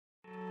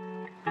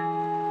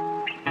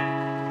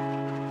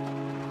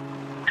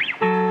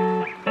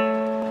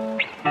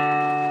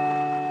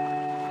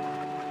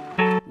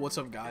What's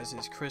up guys,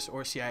 it's Chris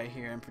or CI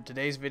here, and for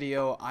today's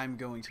video I'm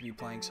going to be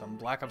playing some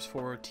Black Ops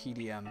 4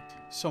 TDM.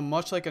 So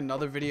much like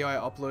another video I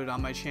uploaded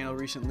on my channel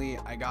recently,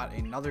 I got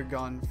another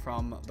gun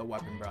from the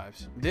weapon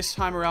bribes. This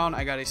time around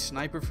I got a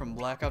sniper from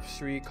Black Ops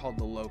 3 called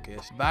the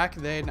Locus. Back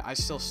then I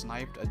still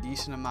sniped a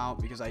decent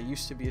amount because I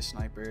used to be a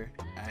sniper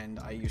and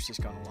I used this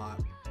gun a lot.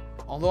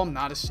 Although I'm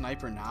not a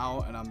sniper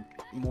now and I'm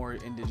more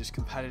into just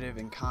competitive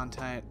and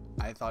content,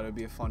 I thought it would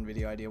be a fun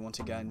video idea once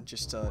again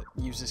just to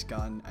use this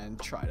gun and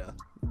try to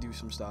do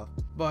some stuff.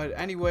 But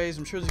anyways,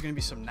 I'm sure there's going to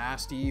be some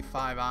nasty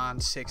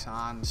 5-ons,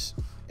 6-ons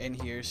in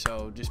here,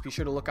 so just be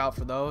sure to look out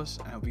for those,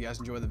 and I hope you guys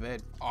enjoy the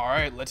vid.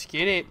 Alright, let's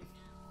get it.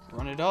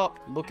 Run it up.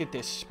 Look at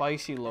this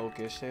spicy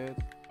Locus, dude.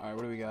 Alright,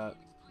 what do we got?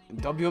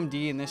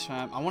 WMD in this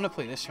map. I want to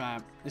play this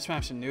map. This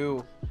map's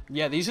new.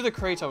 Yeah, these are the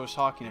crates I was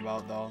talking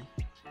about, though.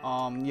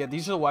 Yeah,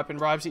 these are the weapon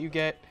bribes that you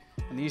get,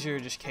 and these are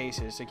just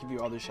cases. They give you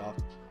other stuff.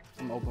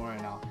 I'm open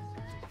right now.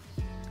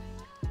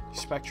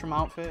 Spectrum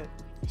outfit.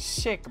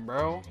 Sick,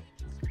 bro.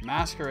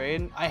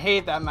 Masquerade. I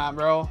hate that map,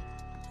 bro.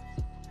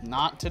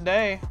 Not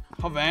today.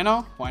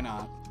 Havana? Why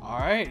not?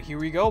 Alright, here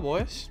we go,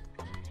 boys.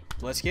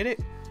 Let's get it.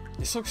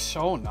 This looks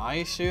so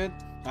nice, dude.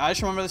 I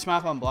just remember this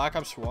map on Black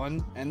Ops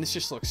 1, and this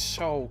just looks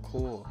so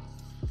cool.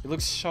 It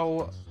looks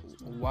so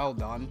well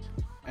done,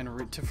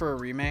 and for a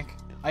remake.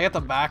 I got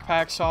the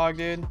backpack sog,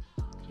 dude.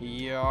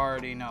 You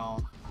already know.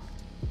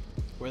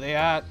 Where they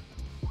at?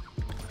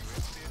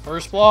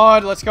 First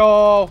blood, let's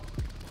go.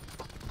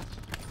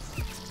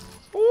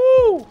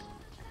 Woo!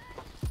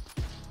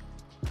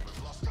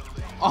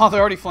 Oh,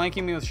 they're already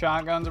flanking me with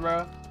shotguns,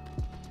 bro.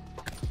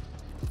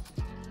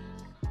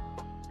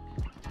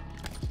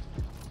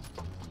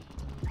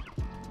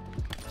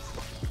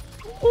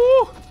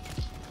 Woo!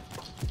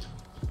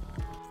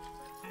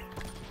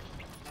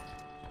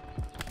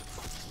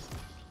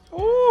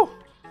 Ooh.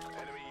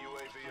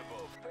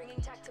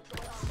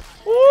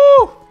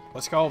 Ooh.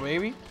 Let's go,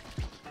 baby.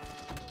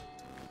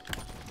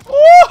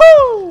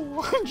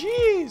 Woohoo!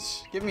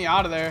 Jeez. Get me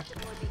out of there.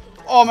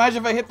 Oh,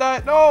 imagine if I hit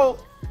that. No.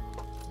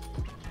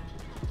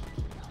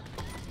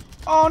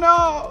 Oh,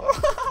 no.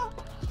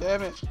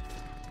 Damn it.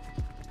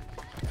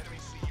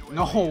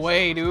 No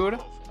way, dude.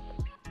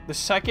 The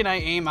second I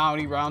aim out,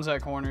 he rounds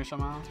that corner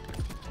somehow.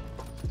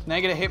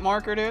 Negative hit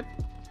marker, dude.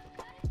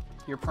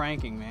 You're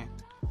pranking me.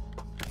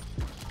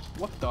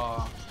 What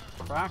the?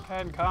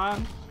 Crackhead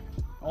con?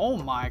 Oh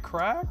my,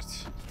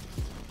 cracked?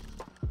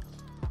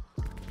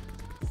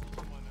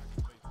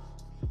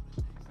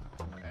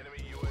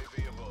 Enemy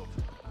UAV above.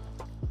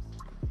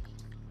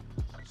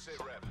 Sit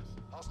rep.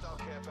 Hostile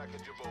care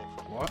package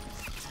above. What?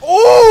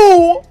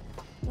 Oh!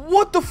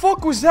 What the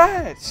fuck was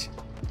that?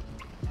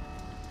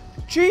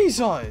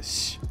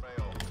 Jesus!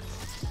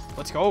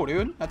 Let's go,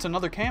 dude. That's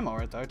another camo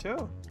right there,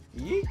 too.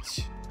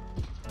 Yeet.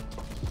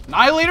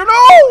 Annihilator,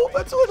 no!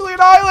 That's literally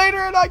Annihilator,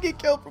 and I get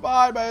killed from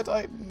behind by a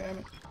Titan. Damn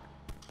it.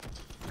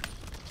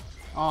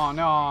 Oh,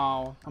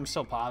 no. I'm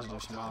still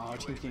positive somehow. Our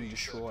team's getting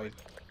destroyed.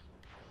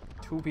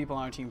 2 people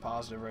on our team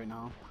positive right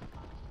now.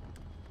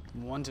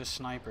 One's a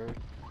sniper.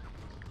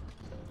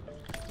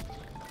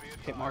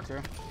 Hit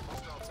marker.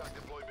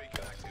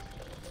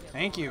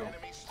 Thank you.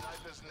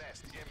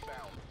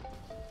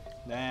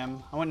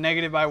 Damn. I went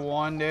negative by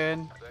 1,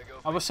 dude.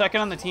 I was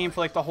second on the team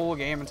for like the whole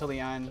game until the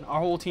end. Our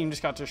whole team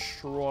just got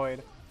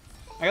destroyed.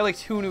 I got like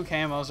 2 new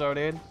camos though,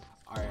 dude.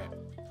 Alright.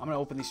 I'm gonna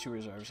open these 2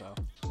 reserves though.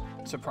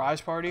 Surprise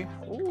party?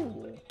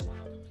 Ooh.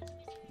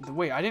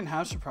 Wait, I didn't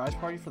have surprise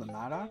party for the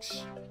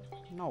Maddox?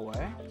 No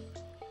way.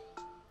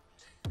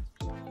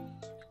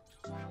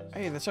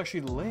 Hey, that's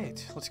actually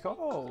lit. Let's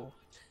go.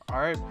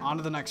 Alright, on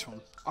to the next one.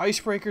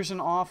 Icebreaker's an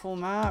awful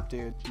map,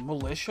 dude.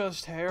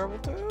 Militia's terrible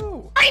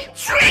too.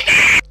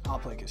 I'll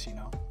play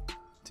Casino.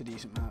 It's a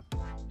decent map.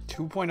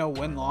 2.0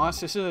 win-loss.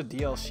 This is a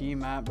DLC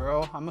map,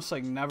 bro. I must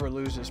like never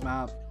lose this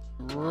map.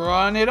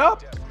 Run it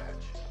up.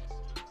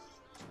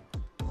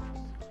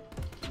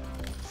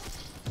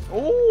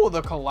 Oh,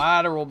 the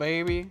collateral,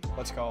 baby.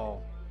 Let's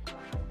go.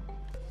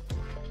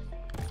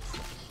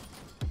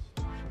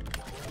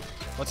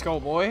 Let's go,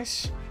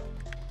 boys.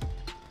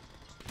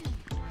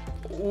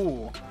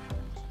 Ooh.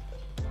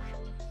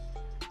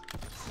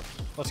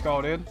 Let's go,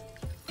 dude.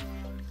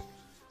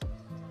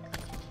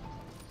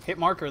 Hit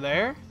marker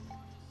there.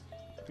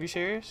 Are you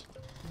serious?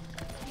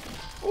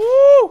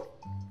 Ooh!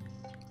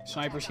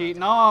 Sniper's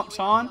heating up,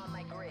 son.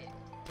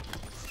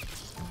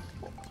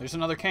 There's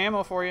another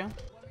camo for you.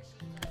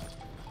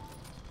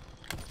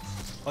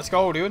 Let's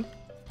go, dude.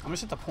 I'm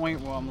just at the point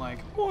where I'm like,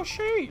 oh,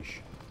 sheesh.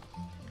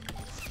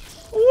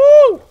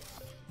 Woo!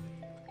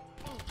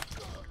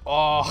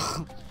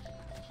 Oh.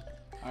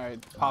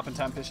 Alright, popping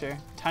Tempest here.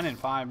 10 and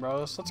 5,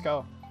 bros. Let's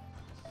go.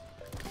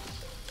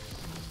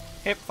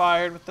 Hip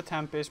fired with the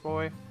Tempest,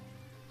 boy.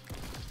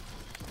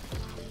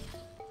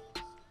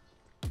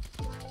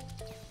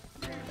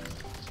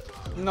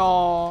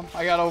 No,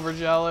 I got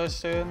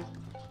overzealous, dude.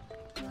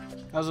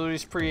 That was literally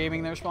just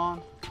pre-aiming their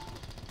spawn.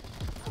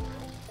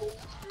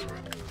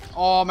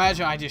 Oh,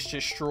 imagine I just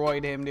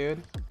destroyed him,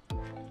 dude.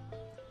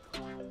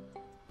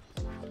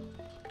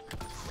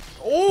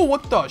 Oh,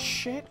 what the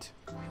shit?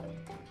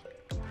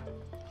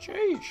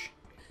 Sheesh.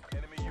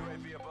 Enemy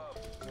UAV above.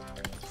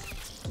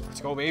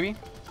 Let's go, baby.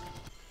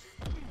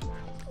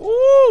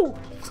 Ooh.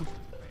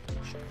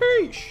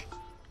 Sheesh.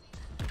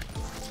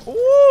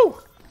 Ooh.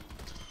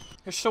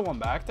 There's still one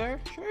back there.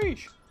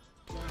 Sheesh.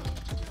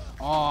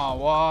 Oh,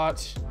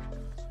 what?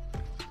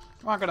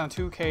 I'm rocking on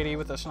 2 KD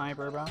with the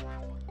sniper, bro.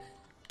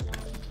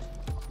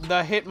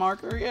 The hit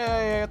marker. Yeah,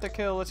 I got the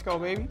kill. Let's go,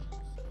 baby.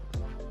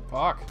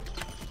 Fuck.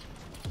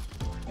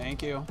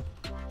 Thank you.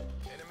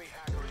 Enemy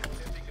hacker is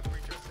attempting to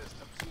breach our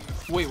system.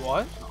 Wait,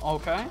 what?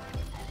 Okay.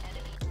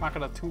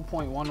 Rocking a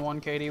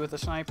 2.11 KD with the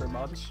sniper,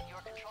 buds. Your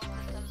control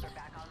systems are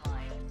back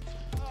online.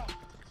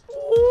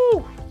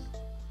 Ooh.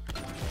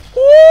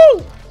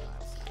 Ooh.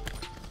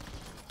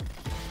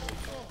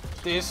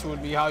 This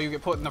would be how you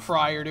get put in the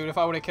fryer, dude, if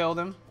I would have killed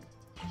him.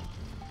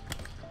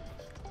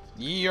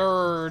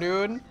 Yer,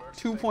 dude.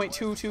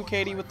 2.22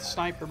 KD with the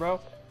sniper, bro.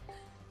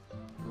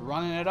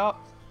 Running it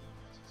up.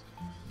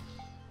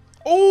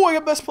 Oh, I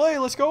got best play.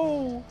 Let's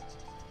go.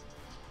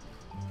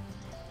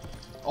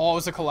 Oh, it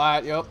was a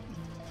collat. Yep.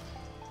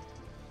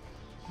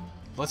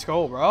 Let's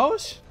go,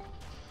 bros.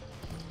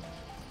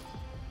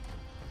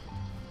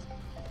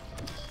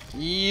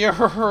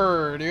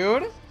 Yer,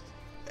 dude.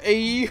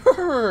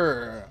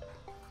 Yer.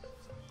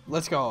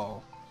 Let's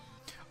go.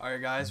 Alright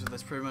guys, but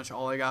that's pretty much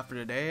all I got for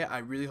today. I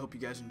really hope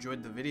you guys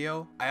enjoyed the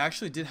video. I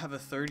actually did have a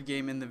third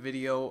game in the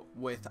video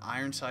with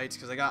iron sights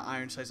because I got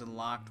iron sights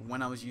unlocked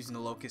when I was using the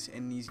Locus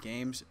in these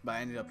games, but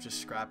I ended up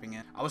just scrapping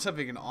it. I was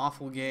having an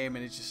awful game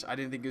and I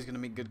didn't think it was going to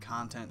make good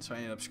content, so I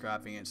ended up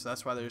scrapping it. So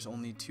that's why there's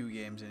only 2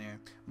 games in here.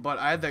 But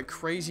I had that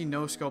crazy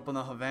no-scope on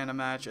the Havana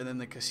match, and then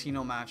the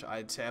casino match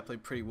I'd say I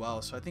played pretty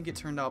well, so I think it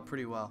turned out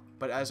pretty well.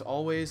 But as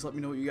always, let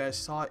me know what you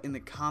guys thought in the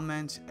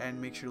comments,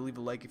 and make sure to leave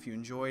a like if you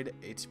enjoyed.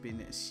 It's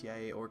been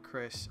CIA or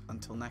Chris.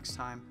 Until next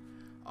time,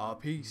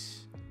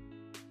 peace.